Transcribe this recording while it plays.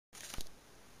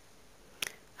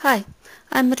Hi,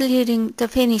 I'm reading the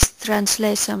Finnish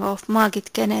translation of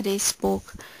Margit Kennedy's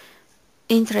book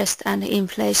Interest and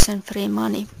Inflation-Free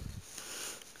Money.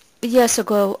 Years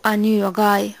ago I knew a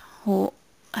guy who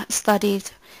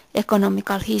studied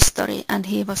economical history, and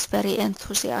he was very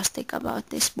enthusiastic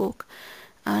about this book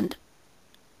and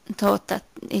thought that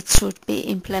it should be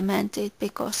implemented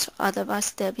because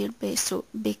otherwise there will be so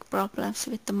big problems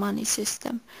with the money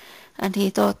system. And he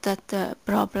thought that the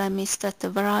problem is that the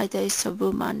writer is a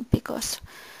woman, because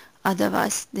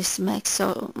otherwise this makes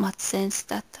so much sense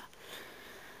that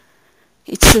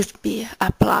it should be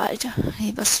applied.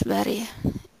 He was very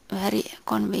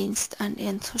convinced and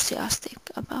enthusiastic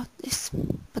about this.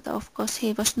 But of course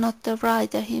he was not the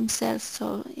writer himself,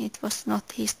 so it was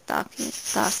not his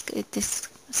task. It is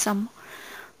some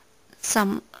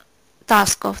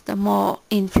task of the more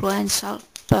influential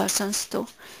persons to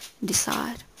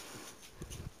decide.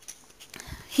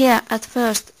 Here at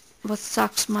first what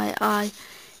sucks my eye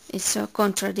is a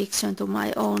contradiction to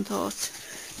my own thoughts,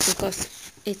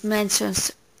 because it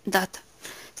mentions that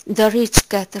the rich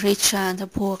get richer and the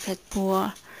poor get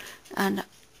poor, and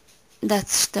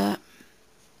that's the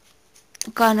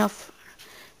kind of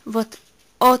what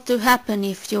ought to happen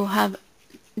if you have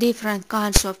different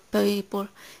kinds of people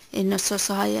in a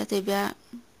society where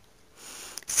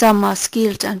some are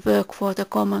skilled and work for the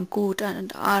common good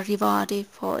and are rewarded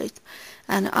for it,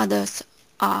 and others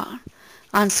are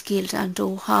unskilled and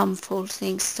do harmful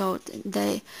things, so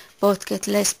they both get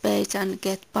less paid and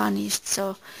get punished.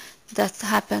 So that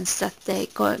happens that they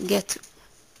get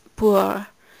poor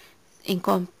in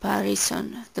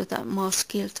comparison to the more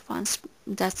skilled ones.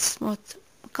 That's what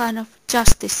kind of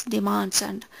justice demands,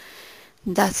 and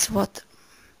that's what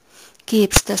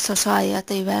keeps the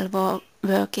society well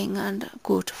working and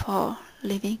good for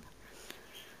living.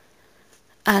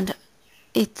 And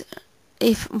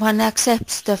if one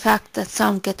accepts the fact that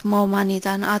some get more money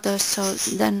than others, so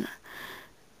then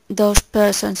those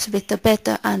persons with the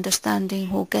better understanding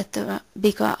who get a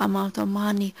bigger amount of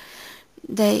money,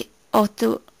 they ought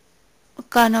to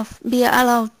kind of be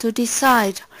allowed to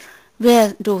decide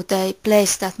where do they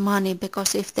place that money,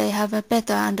 because if they have a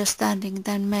better understanding,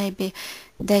 then maybe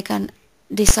they can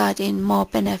decide in more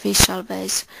beneficial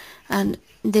ways. And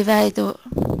the way to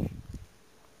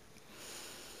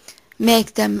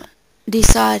make them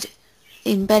decide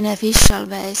in beneficial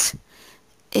ways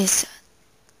is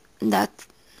that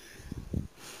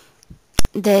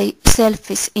their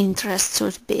selfish interest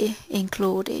should be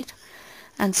included.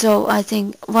 And so I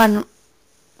think one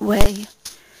way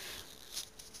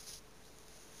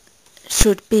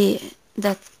should be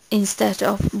that instead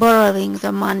of borrowing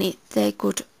the money, they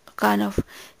could kind of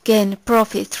gain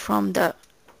profit from the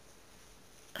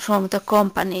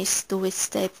companies to which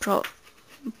they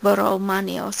borrow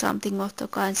money or something of the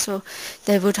kind. So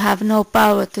they would have no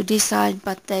power to decide,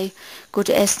 but they could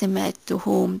estimate to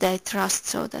whom they trust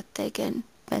so that they gain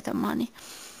better money.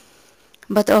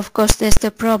 But of course there's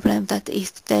the problem that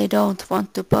if they don't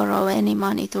want to borrow any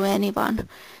money to anyone,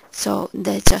 so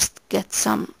they just get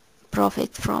some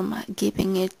profit from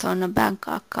keeping it on a bank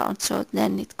account, so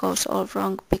then it goes all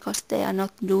wrong because they are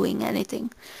not doing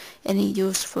anything, any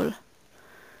useful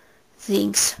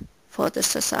things for the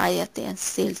society, and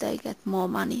still they get more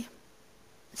money.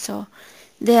 So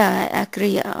there I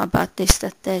agree about this,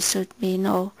 that there should be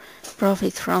no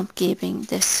profit from keeping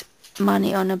this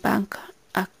money on a bank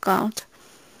account.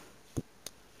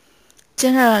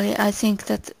 Generally I think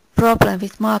that problem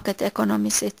with market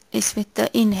economies is with the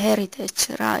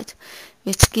inheritance right,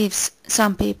 which gives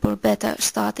some people better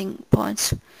starting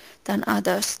points than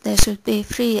others. There should be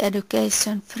free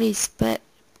education, free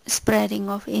spreading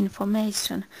of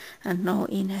information, and no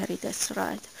inheritance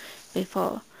right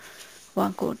before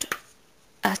one could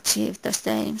achieve the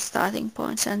same starting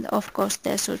points. And of course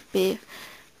there should be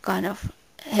kind of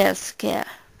health care,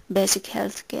 basic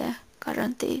health care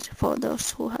guaranteed for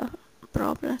those who have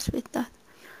problems with that.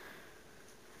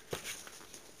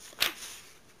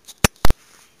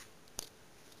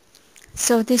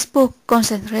 So this book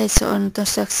concentrates on the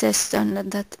suggestion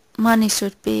that money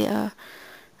should be a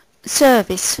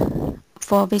service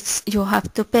for which you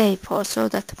have to pay for, so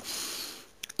that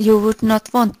you would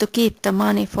not want to keep the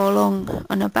money for long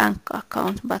on a bank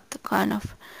account, but kind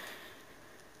of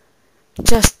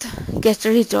just get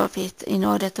rid of it in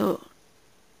order to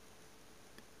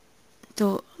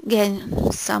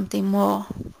gain something more,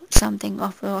 something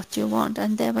of what you want.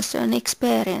 And there was an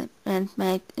experiment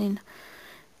made in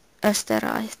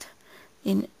Österreich,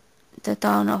 in the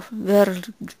town of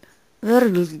Wörgl,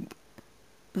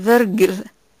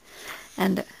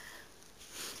 and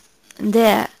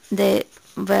there they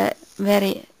were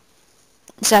very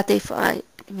satisfied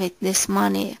with this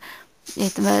money.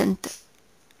 It went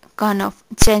kind of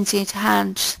changing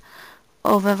hands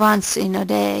over once in a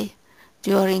day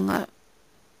during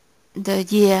the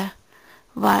year,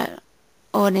 while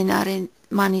ordinary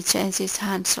money changes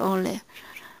hands only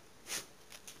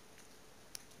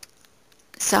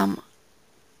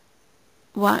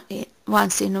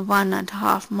once in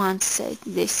 1.5 months, said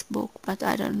this book, but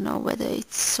I don't know whether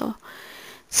it's so.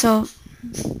 So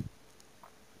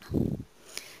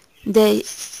they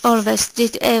always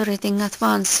did everything at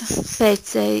once, paid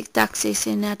their taxes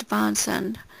in advance,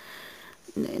 and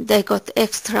they got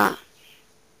extra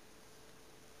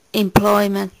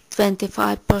employment,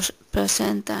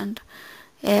 25%, and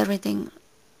everything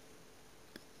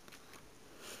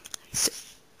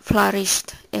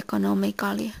flourished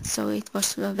economically. So it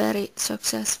was a very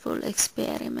successful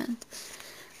experiment.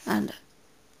 And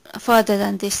further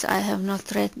than this, I have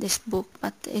not read this book,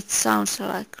 but it sounds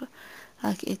like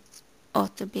it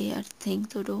ought to be a thing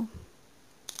to do.